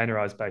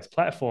containerized based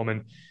platform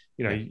and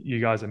Yeah. you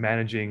guys are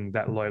managing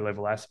that low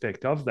level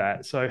aspect of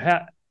that. So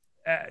how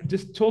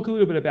just talk a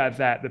little bit about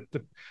that,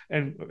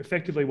 and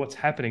effectively what's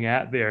happening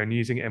out there, and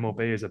using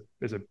MLB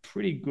as a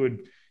pretty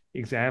good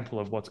example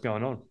of what's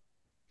going on.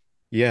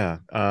 Yeah.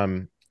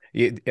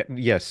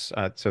 Yes.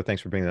 So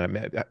thanks for bringing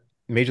that up.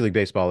 Major League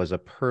Baseball is a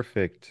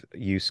perfect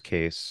use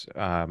case.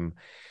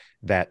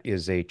 That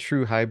is a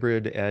true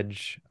hybrid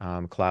edge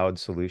cloud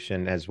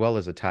solution, as well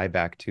as a tie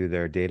back to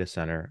their data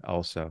center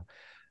also.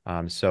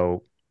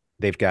 So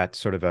they've got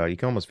sort of you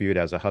can almost view it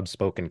as a hub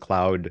spoken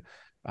cloud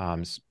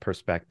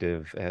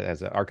perspective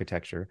as an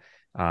architecture.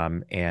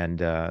 And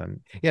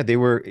yeah,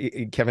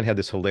 Kevin had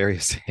this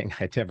hilarious thing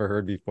I'd never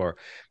heard before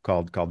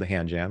called the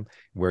hand jam,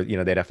 where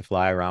they'd have to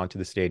fly around to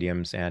the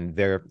stadiums and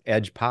their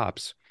edge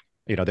pops,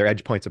 their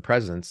edge points of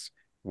presence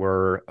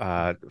were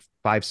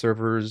 5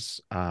 servers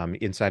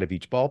inside of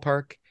each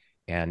ballpark,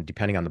 and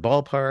depending on the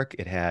ballpark,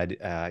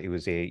 it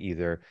was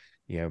either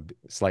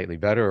slightly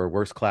better or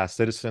worse class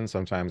citizen.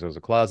 Sometimes it was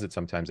a closet,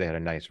 sometimes they had a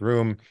nice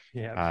room.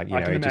 Yeah, I can It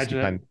just imagine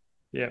it. depends.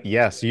 Yeah,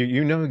 Yes,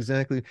 you know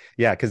exactly.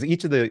 Yeah, because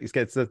each of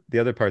it's the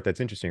other part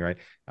that's interesting, right?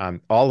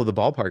 All of the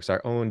ballparks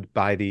are owned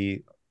by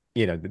the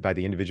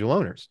individual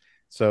owners.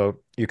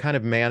 So you're kind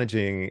of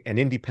managing an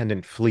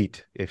independent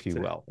fleet, if you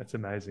will. that's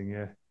amazing.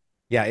 Yeah,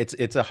 Yeah,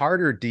 it's a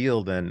harder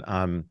deal than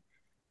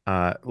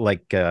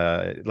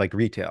like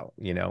retail,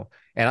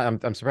 and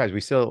I'm surprised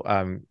we still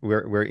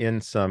we're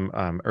in some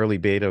early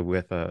beta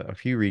with a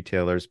few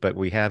retailers, but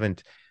we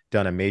haven't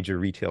done a major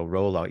retail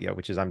rollout yet,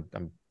 which is I'm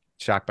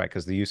shocked by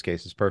because the use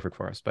case is perfect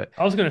for us. But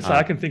I was going to say um,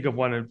 I can think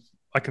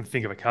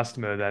of a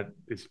customer that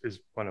is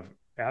one of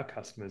our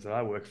customers that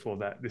I work for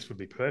that this would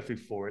be perfect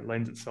for. It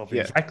lends itself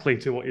yeah, exactly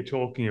to what you're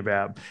talking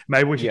about.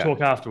 Maybe we should yeah.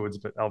 talk afterwards,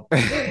 but I'll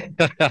take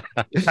that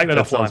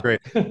That sounds offline. great.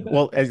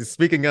 Well,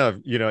 speaking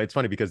of, it's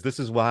funny because this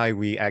is why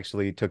we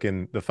actually took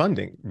in the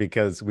funding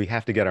because we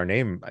have to get our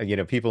name.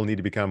 People need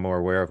to become more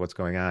aware of what's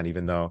going on,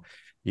 even though,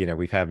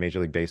 we've had Major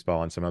League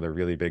Baseball and some other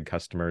really big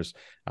customers.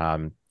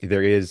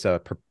 There is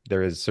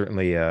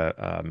certainly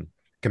a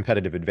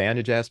competitive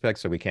advantage aspect,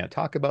 so we can't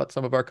talk about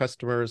some of our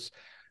customers.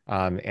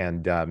 And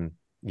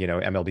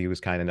MLB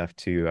was kind enough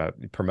to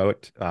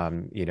promote,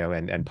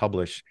 and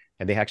publish,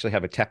 and they actually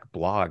have a tech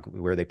blog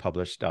where they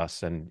published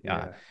us and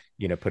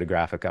Yeah. put a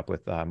graphic up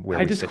with where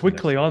Hey, we just sit in this.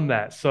 quickly on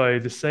that. So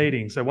the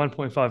seeding, so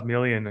 1.5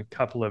 million a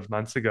couple of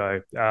months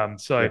ago.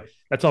 So Yeah,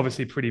 that's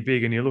obviously pretty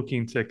big, and you're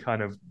looking to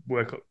kind of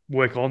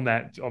work on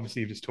that.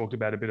 Obviously, you've just talked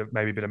about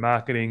maybe a bit of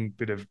marketing,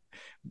 bit of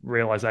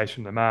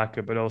realization of the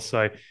market, but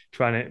also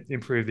trying to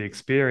improve the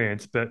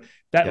experience. But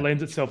that yeah,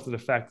 lends itself to the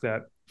fact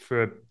that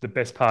for the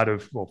best part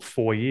of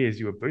 4 years,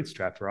 you were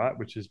bootstrapped, right?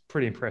 Which is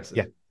pretty impressive.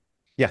 yeah,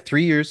 yeah.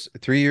 3 years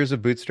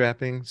of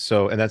bootstrapping.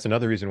 So, and that's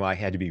another reason why I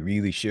had to be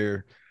really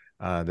sure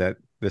that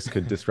this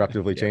could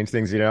disruptively Yeah. change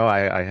things.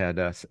 I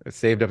had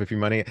saved up a few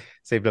money,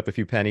 saved up a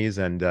few pennies,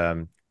 and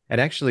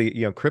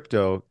actually,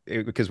 crypto,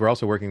 because we're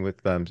also working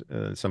with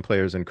some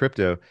players in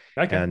crypto,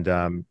 Okay.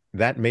 and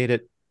that made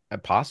it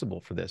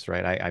possible for this,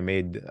 right? I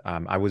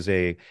was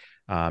an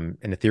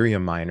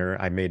Ethereum miner.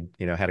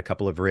 I had a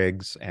couple of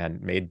rigs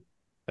and made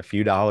a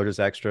few dollars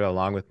extra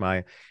along with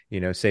my,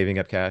 saving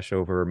up cash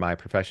over my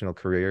professional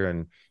career.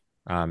 And,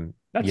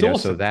 That's so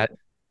awesome. that, So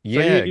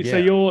yeah,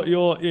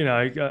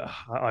 yeah,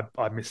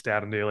 I missed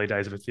out on the early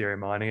days of Ethereum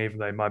mining, even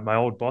though my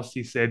old boss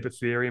he said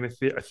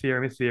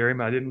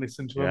Ethereum. I didn't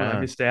listen to him and I yeah,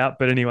 missed out.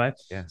 But anyway,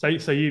 yeah, so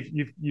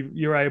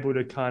you're able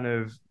to kind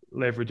of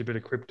leverage a bit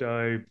of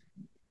crypto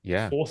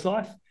yeah.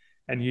 foresight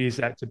and use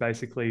that to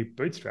basically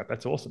bootstrap.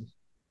 That's awesome.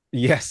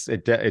 Yes,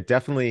 it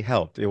definitely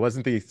helped. It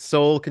wasn't the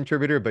sole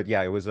contributor, but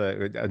yeah, it was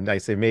a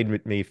nice, it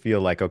made me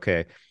feel like,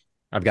 okay,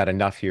 I've got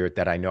enough here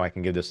that I know I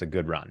can give this a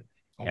good run.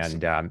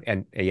 And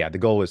Awesome. yeah, the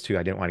goal was too,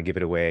 I didn't want to give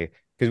it away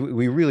because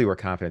we really were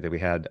confident that we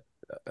had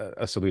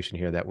a solution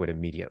here that would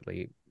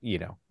immediately,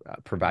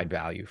 provide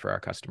value for our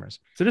customers.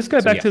 So just go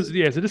So back to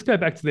yes, so just go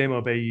back to the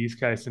MLB use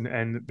case and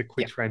the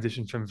quick yeah,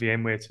 transition from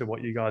VMware to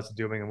what you guys are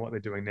doing and what they're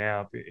doing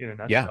now in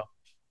a yeah. nutshell.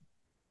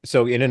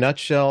 So in a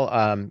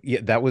nutshell, yeah,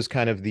 that was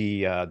kind of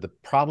the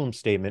problem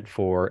statement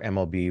for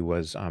MLB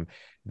was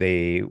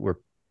they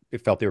were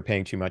it felt they were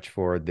paying too much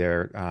for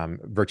their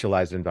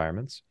virtualized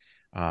environments.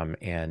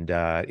 And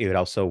it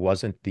also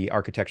wasn't the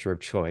architecture of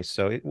choice.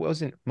 So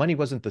money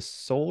wasn't the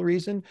sole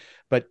reason,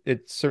 but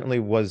it certainly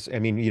was. I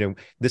mean,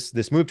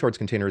 this move towards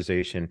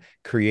containerization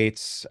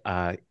creates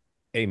a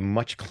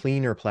much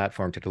cleaner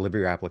platform to deliver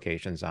your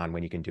applications on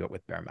when you can do it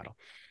with bare metal.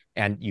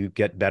 And you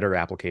get better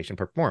application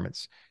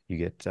performance. You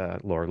get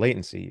lower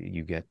latency.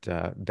 You get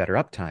better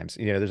uptimes.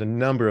 There's a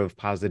number of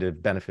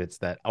positive benefits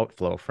that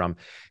outflow from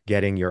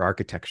getting your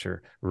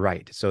architecture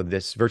right. So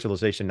this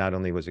virtualization not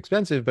only was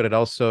expensive, but it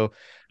also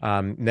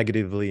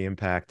negatively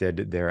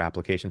impacted their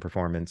application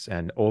performance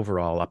and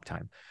overall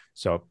uptime.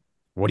 So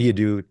what do you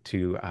do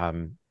to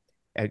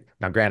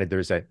now? Granted,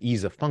 there's an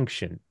ease of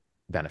function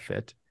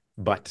benefit,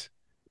 Yep. but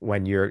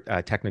when you're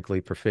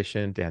technically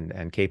proficient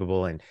and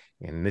capable, and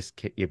in this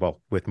case, well,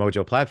 with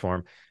Mojo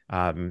platform,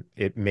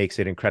 it makes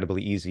it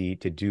incredibly easy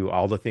to do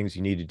all the things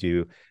you need to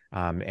do,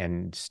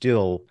 and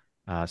still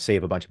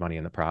save a bunch of money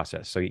in the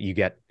process. So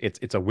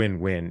it's a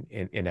win-win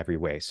in every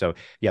way. So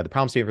yeah, the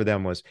problem statement for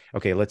them was,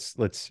 okay,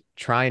 let's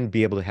try and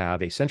be able to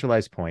have a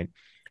centralized point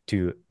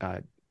to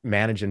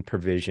manage and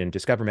provision,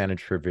 discover,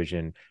 manage,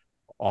 provision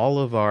all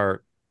of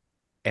our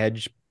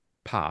edge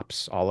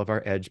pops, all of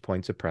our edge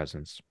points of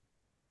presence,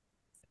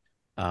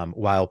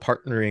 while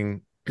partnering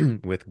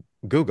with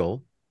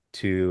Google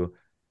to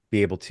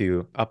be able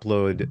to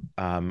upload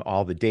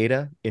all the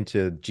data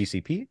into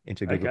GCP,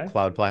 into Google Okay.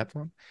 Cloud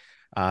Platform,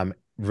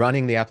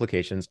 running the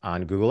applications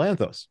on Google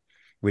Anthos,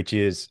 which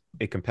is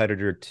a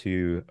competitor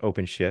to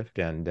OpenShift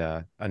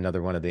and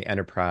another one of the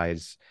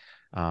enterprise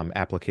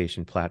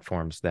application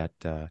platforms that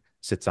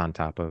sits on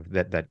top of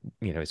that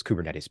is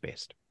Kubernetes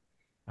based.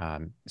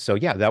 So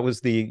yeah, that was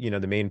the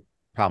main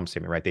problem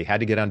statement, right? They had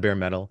to get on bare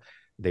metal.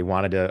 They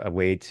wanted a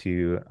way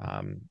to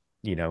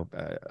in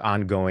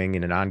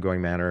an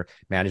ongoing manner,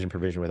 manage and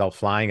provision without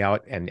flying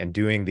out and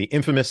doing the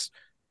infamous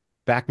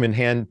Kevin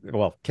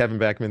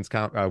Backman's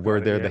Got word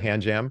it. there, the Yeah.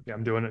 hand jam. Yeah,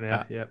 I'm doing it Uh,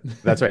 now. Yep.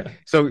 that's right.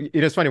 So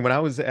it's funny when I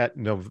was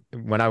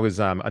when I was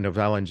a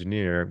Novell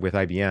engineer with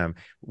IBM,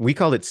 we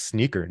called it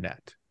sneaker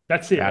net.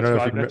 That's it. I don't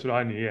know if you That's remember. what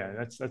I knew. Yeah,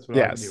 that's what I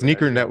Yeah, knew it as.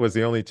 sneaker Yeah. net was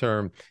the only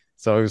term.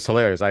 So it was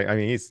hilarious. I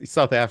mean, he's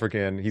South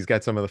African. He's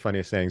got some of the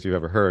funniest sayings you've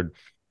ever heard.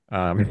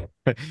 It's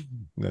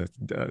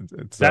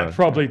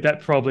That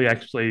probably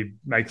actually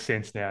makes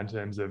sense now in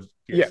terms of,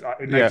 yeah, yes,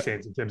 it makes yeah,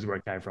 sense in terms of where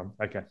it came from.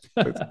 Okay.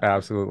 it's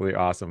absolutely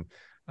awesome.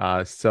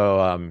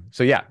 So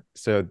yeah,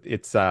 so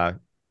yeah,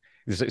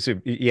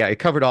 it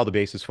covered all the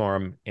bases for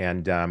him,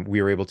 and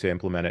we were able to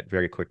implement it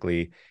very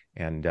quickly.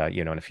 And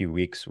in a few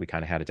weeks, we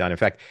kind of had it done. In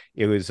fact,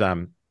 it was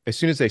as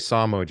soon as they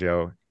saw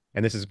Mojo,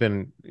 and this has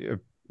been a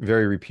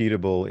very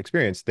repeatable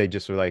experience, they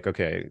just were like,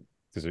 okay,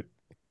 does it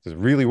does it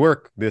really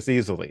work this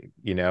easily?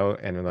 And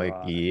I'm like,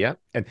 Right. yeah.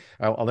 And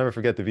I'll never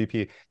forget the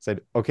VP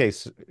said, okay,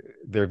 so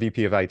their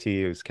VP of IT,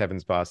 it was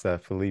Kevin's boss,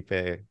 Felipe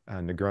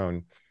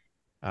Negron,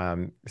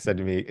 said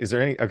to me, is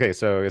there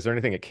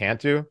anything it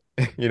can't do?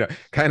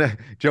 Kind of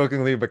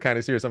jokingly, but kind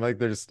of serious. I'm like,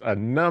 there's a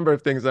number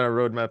of things on our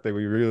roadmap that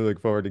we really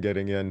look forward to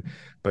getting in.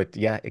 But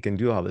yeah, it can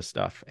do all this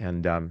stuff.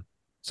 And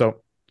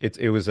so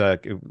it was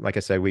like I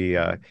said,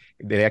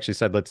 they actually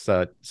said, let's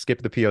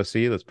skip the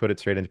POC, let's put it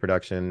straight into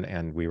production.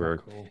 And we Oh, were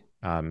cool.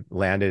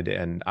 landed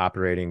and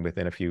operating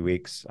within a few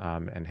weeks,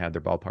 and had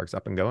their ballparks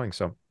up and going.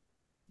 So,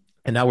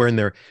 and now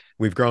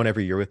we've grown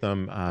every year with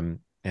them.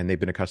 And they've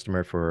been a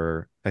customer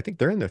for, I think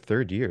they're in their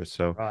third year.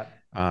 So, Right.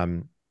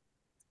 um,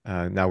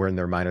 now we're in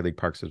their minor league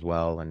parks as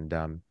well. And,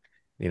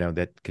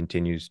 that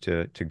continues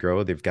to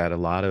grow. They've got a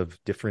lot of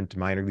different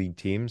minor league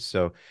teams.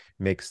 So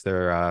makes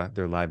their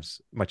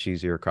lives much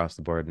easier across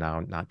the board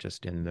now, not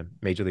just in the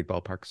major league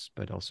ballparks,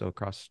 but also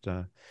across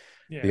the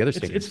Yeah, other it's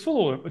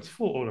stadiums.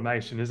 full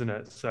automation, isn't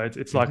it? So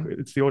it's like Hmm.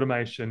 it's the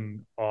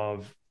automation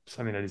of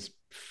something that is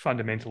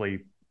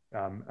fundamentally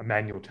a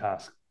manual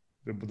task.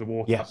 The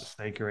walking up, the Yes.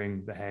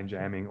 sneakering, the hand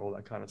jamming, all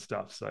that kind of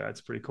stuff. So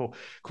it's pretty cool.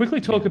 Quickly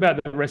talk Yeah.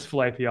 about the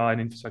RESTful API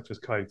and infrastructure as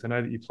code. I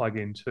know that you plug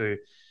into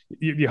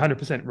you're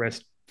 100%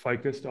 REST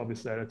focused.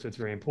 Obviously, it's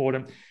very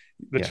important.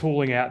 The Yeah.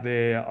 tooling out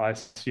there, I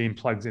assume,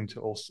 plugs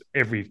into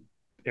every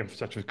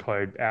infrastructure as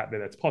code out there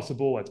that's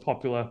possible, that's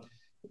popular.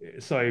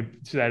 So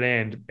to that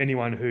end,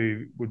 anyone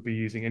who would be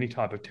using any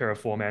type of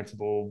Terraform,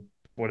 Ansible,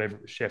 whatever,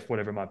 Chef,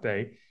 whatever it might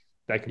be,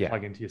 they can Yeah.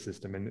 plug into your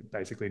system and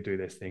basically do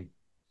this thing.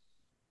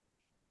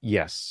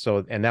 Yes.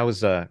 So, and that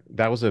was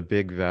a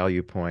big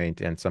value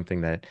point and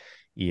something that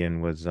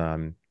Ian was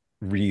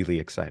really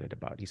excited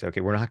about. He said,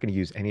 okay, we're not going to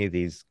use any of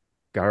these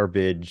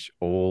garbage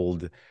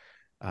old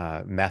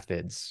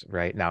methods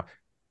right now.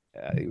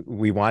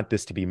 We want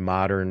this to be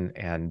modern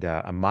and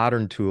a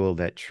modern tool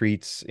that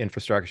treats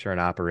infrastructure and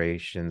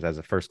operations as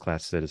a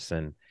first-class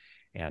citizen,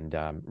 and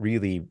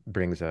really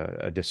brings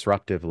a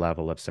disruptive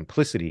level of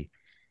simplicity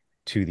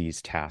to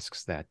these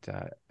tasks that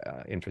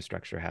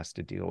infrastructure has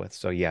to deal with.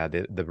 So yeah,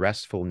 the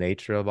restful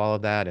nature of all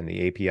of that and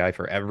the API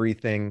for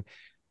everything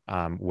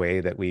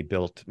way that we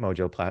built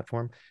Mojo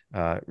platform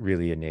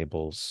really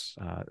enables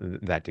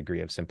that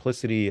degree of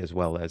simplicity as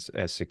well as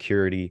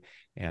security,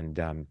 and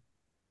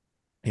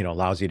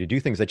allows you to do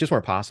things that just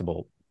weren't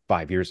possible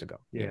 5 years ago.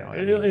 Yeah, I it,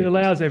 mean, it it just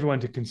allows everyone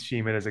to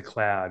consume it as a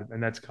cloud,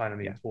 and that's kind of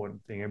the yeah,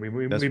 important thing. And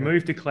we that's we right.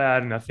 moved to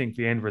cloud, and I think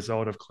the end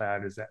result of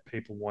cloud is that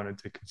people wanted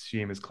to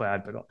consume as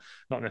cloud, but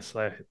not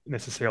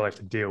necessarily have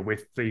to deal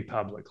with the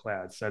public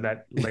cloud. So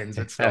that lends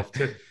itself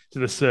to the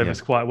Yeah,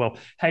 service quite well.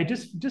 Hey,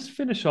 just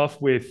finish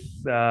off with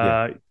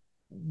yeah.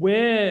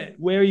 where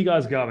are you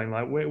guys going?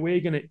 Like where are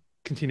you going to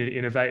continue to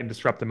innovate and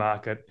disrupt the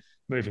market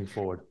moving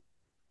forward?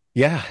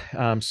 Yeah.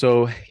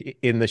 So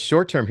in the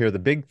short term here, the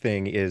big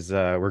thing is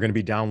we're going to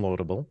be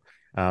downloadable.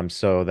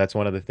 So that's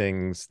one of the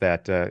things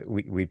that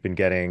we've been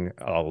getting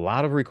a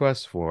lot of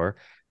requests for.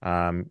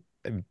 Um,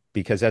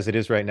 because as it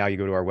is right now, you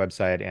go to our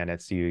website and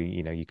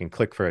you can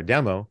click for a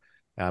demo,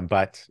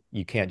 but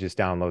you can't just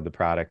download the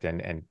product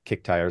and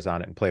kick tires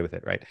on it and play with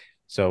it, right?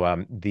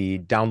 So the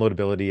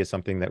downloadability is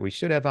something that we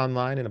should have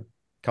online in a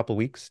couple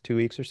weeks, 2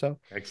 weeks or so.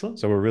 Excellent.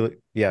 So we're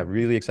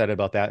really excited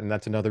about that, and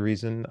that's another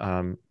reason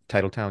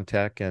Titletown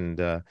Tech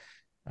and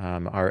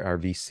our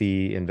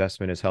VC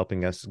investment is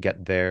helping us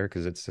get there,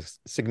 because it's a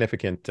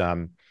significant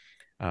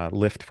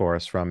lift for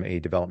us from a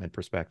development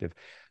perspective.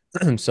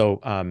 So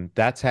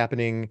that's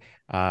happening.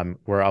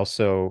 We're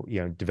also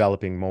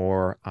developing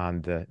more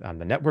on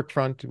the network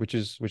front, which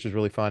is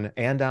really fun,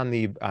 and on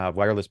the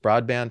wireless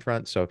broadband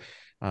front. So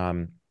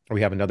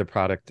we have another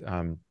product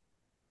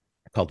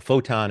called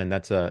Photon, and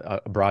that's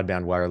a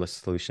broadband wireless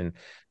solution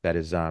that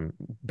is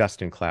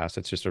best in class.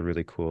 It's just a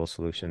really cool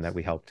solution that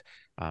we Awesome. helped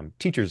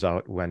teachers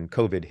out when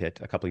COVID hit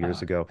a couple of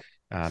years Ah, ago.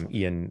 excellent.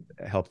 Ian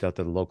helped out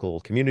the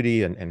local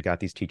community and got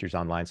these teachers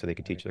online so they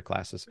could teach their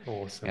classes.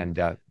 Awesome. And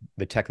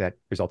the tech that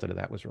resulted of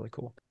that was really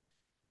cool.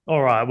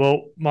 All right.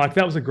 Well, Mike,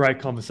 that was a great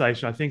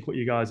conversation. I think what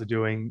you guys are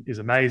doing is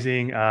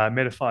amazing.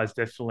 Metify is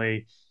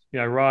definitely,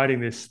 riding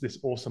this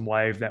awesome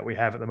wave that we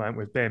have at the moment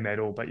with bare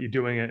metal, but you're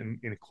doing it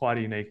in quite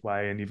a unique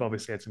way, and you've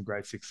obviously had some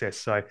great success.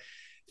 So,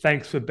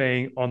 thanks for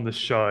being on the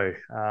show.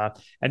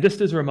 And just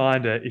as a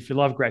reminder, if you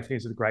love great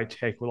things with great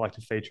tech, we'd like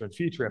to feature in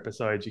future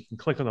episodes. You can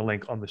click on the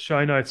link on the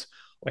show notes,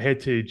 or head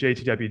to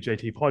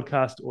GTWGT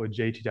Podcast or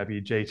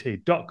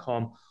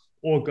gtwgt.com,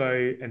 or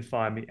go and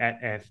find me at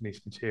Anthony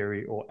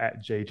Spiteri or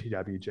at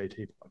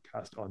GTWGT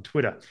Podcast on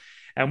Twitter.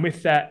 And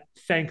with that,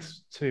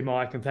 thanks to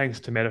Mike and thanks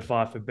to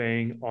Metify for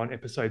being on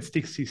episode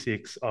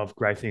 66 of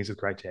Great Things with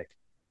Great Tech.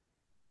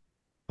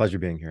 Pleasure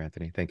being here,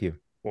 Anthony. Thank you.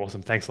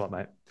 Awesome. Thanks a lot,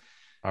 mate.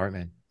 All right,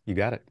 man. You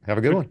got it. Have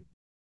a good one.